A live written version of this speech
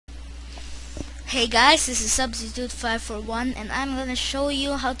Hey guys, this is Substitute 541 and I'm gonna show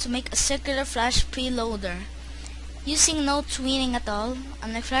you how to make a circular flash preloader using no tweening at all.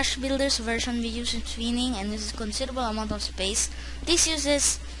 Unlike Flash Builders version, we use tweening and uses considerable amount of space. This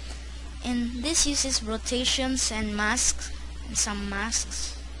uses rotations and masks, and some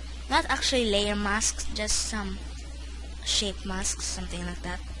masks. Not actually layer masks, just some shape masks, something like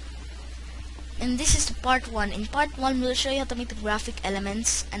that. And this is the part 1. In part 1, we'll show you how to make the graphic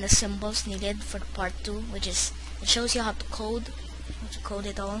elements and the symbols needed for part 2, which is it shows you how to code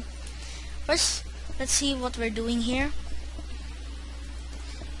it all. First, let's see what we're doing here.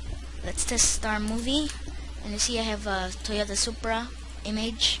 Let's test our movie, and you see I have a Toyota Supra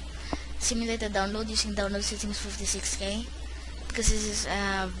image. Simulated download using download settings 56K because this is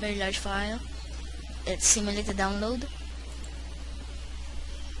a very large file. It's simulated download.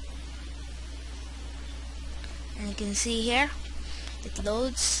 And you can see here it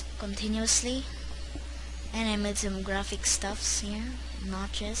loads continuously, and I made some graphic stuffs here,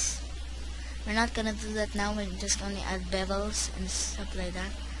 notches. We're not gonna do that now, we're just gonna add bevels and stuff like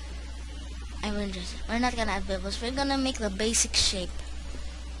that. We're not gonna add bevels, we're gonna make the basic shape.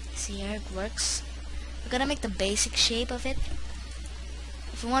 See here it works. We're gonna make the basic shape of it.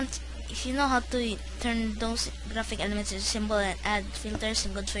 If you know how to turn those graphic elements into symbol and add filters,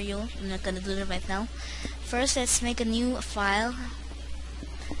 and good for you. I'm not gonna do that right now. First, let's make a new file.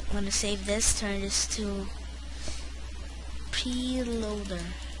 I'm gonna save this, turn this to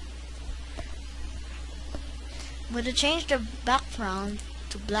preloader. I'm gonna change the background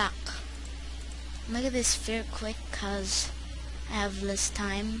to black. Make this very quick cause I have less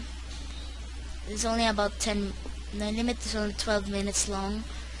time. It's only about 10. The limit is only 12 minutes long.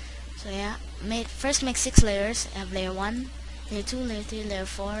 So yeah, first make 6 layers. I have layer 1, layer 2, layer 3, layer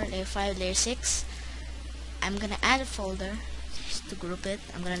 4, layer 5, layer 6. I'm gonna add a folder just to group it.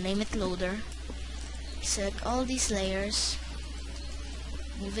 I'm gonna name it loader. Select all these layers,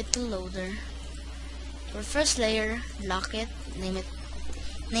 move it to loader. For first layer, lock it, name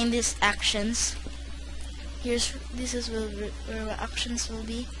this actions. This is where actions will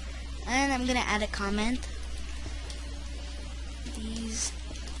be, and I'm gonna add a comment. These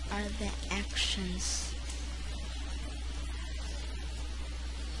are the actions.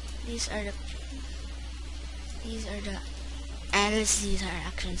 These are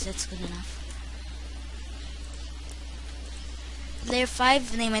actions. That's good enough. Layer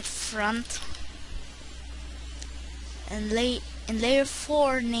 5, name it front, and in layer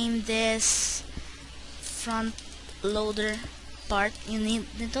 4, name this front loader part. You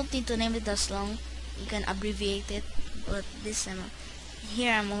don't need to name it as long. You can abbreviate it, but this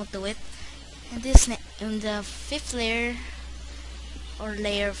here I won't do it. And this in the 5th layer or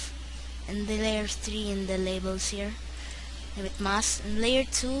layer, and the layer 3 in the labels here, name it mask. And layer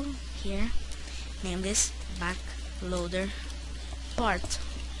 2 here, name this back loader part.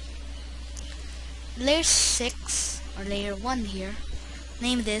 Layer 6 or layer 1 here,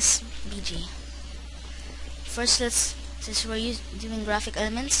 name this BG. First, since we're doing graphic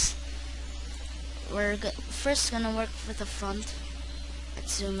elements, we're first gonna work with the front.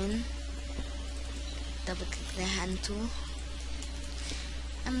 Let's zoom in, double click the hand tool.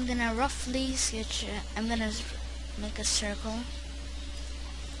 I'm gonna roughly sketch, I'm gonna make a circle.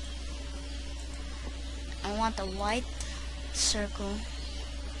 I want a white circle.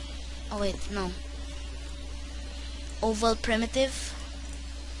 Oh wait, no. Oval primitive.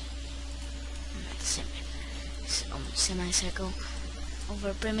 Semicircle.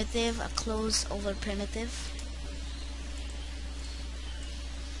 Over primitive, a closed over primitive.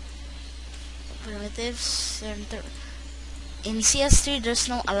 Primitive center. In CS3 there's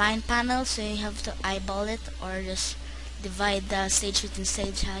no align panel, so you have to eyeball it or just divide the stage width and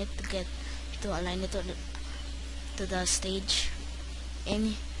stage height to align it to the stage.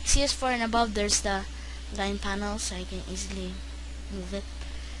 In CS4 and above there's the line panel, so I can easily move it.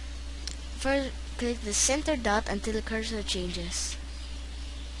 First, click the center dot until the cursor changes.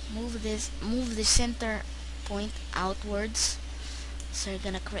 Move the center point outwards. So you're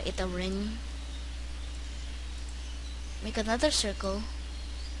gonna create a ring. Make another circle.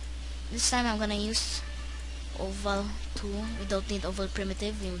 This time I'm gonna use oval tool. We don't need oval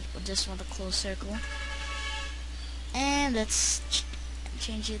primitive, we just want a closed circle. And let's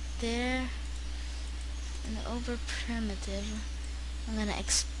change it there. And the over primitive, I'm gonna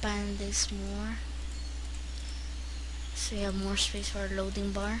expand this more so we have more space for our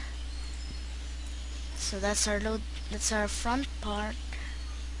loading bar. So that's our front part.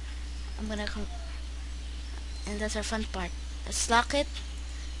 And that's our front part. Let's lock it.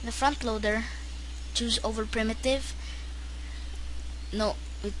 The front loader, choose over primitive. No,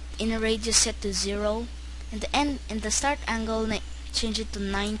 in a radius set to 0. In the start angle, change it to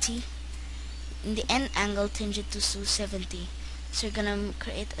 90. In the end angle, change it to 270. So you're gonna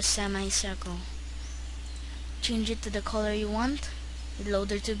create a semicircle. Change it to the color you want the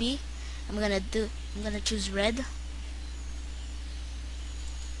loader to be. I'm gonna choose red.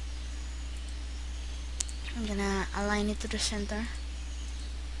 I'm gonna align it to the center,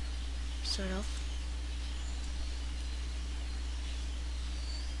 sort of.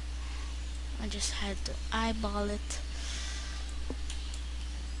 I just had to eyeball it.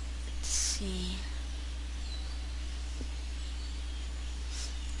 Let's see.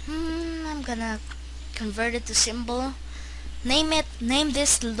 I'm gonna convert it to symbol. Name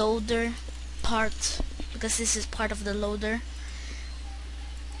this loader part, because this is part of the loader.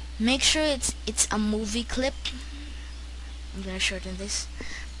 Make sure it's a movie clip. I'm gonna shorten this.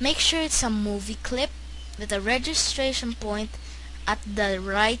 Make sure it's a movie clip with a registration point at the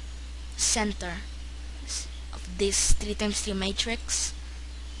right center of this 3x3 matrix.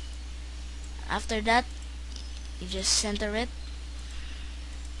 After that, you just center it.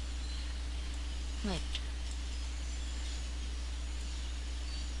 Wait.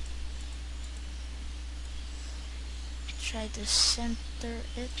 Try to center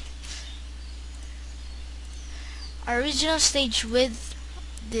it. Our original stage width,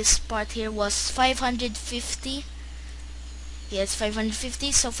 this part here, was 550. Yes,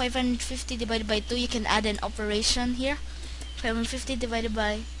 550. So 550 divided by 2, you can add an operation here. 550 divided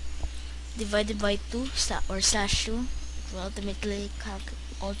by 2 or slash 2 will automatically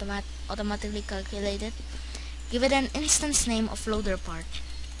calculate it. Give it an instance name of loader part.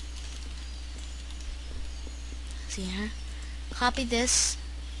 See here. Copy this,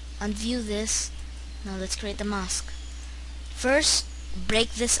 unview this. Now let's create a mask. First,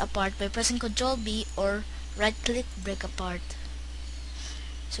 break this apart by pressing Ctrl B or right click break apart.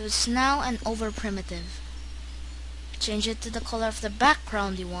 So it's now an over primitive. Change it to the color of the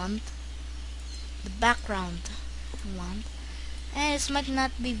background you want. And it might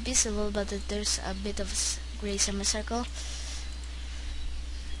not be visible, but there's a bit of gray semicircle.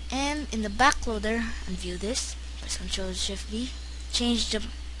 And in the backloader, unview this. Press Ctrl Shift B. Change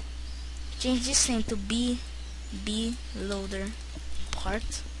this name to B loader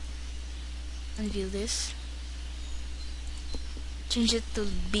part. Unview this. Change it to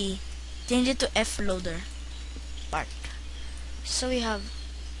B. Change it to F loader part. So we have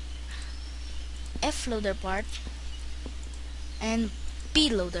F loader part and P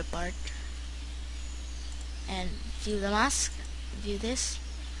loader part. And view the mask. View this.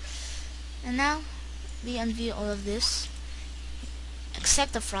 And now we unview all of this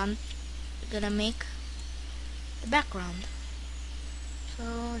except the front. We're gonna make the background.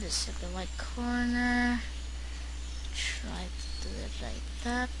 So just set the white corner, try to do it like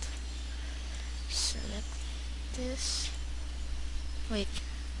that, select this, wait,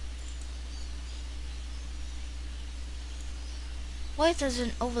 why it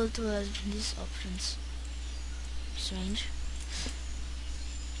doesn't oval to these options? Strange.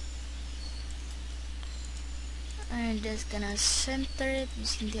 I'm just gonna center it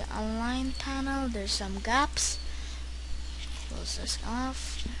using the align panel. There's some gaps. Close this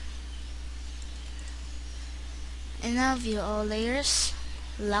off. And now view all layers.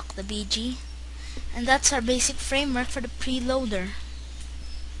 Lock the BG. And that's our basic framework for the preloader.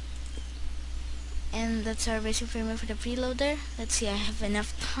 Let's see, I have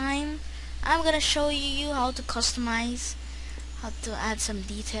enough time. I'm gonna show you how to customize, how to add some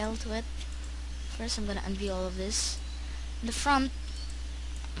detail to it. First, I'm gonna unview all of this. In the front,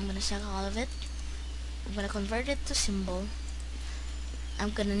 I'm gonna select all of it. I'm gonna convert it to symbol.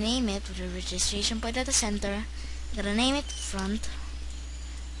 I'm gonna name it with a registration point at the center. I'm gonna name it front.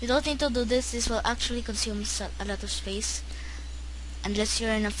 You don't need to do this. This will actually consume a lot of space, unless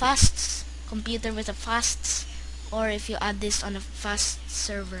you're in a fast computer with a fast, or if you add this on a fast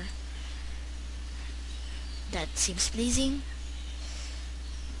server. That seems pleasing.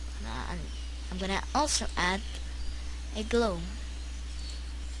 I'm gonna also add a glow.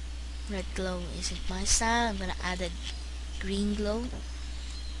 Red glow isn't my style. I'm gonna add a green glow,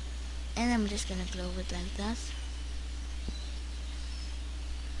 and I'm just gonna glow it like that.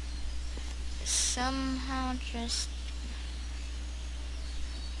 Somehow just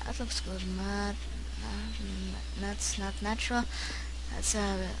that looks good. That's not natural. That's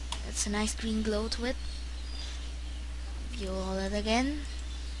a nice green glow to it. View all that again.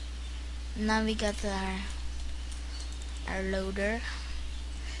 Now we got our loader.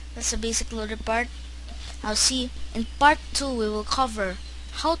 That's the basic loader part. Now see, in part 2 we will cover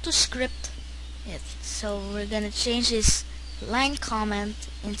how to script it. So we're gonna change this line comment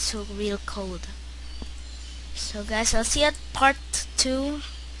into real code. So guys, I'll see you at part 2.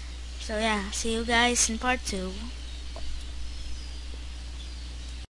 So yeah, see you guys in part 2.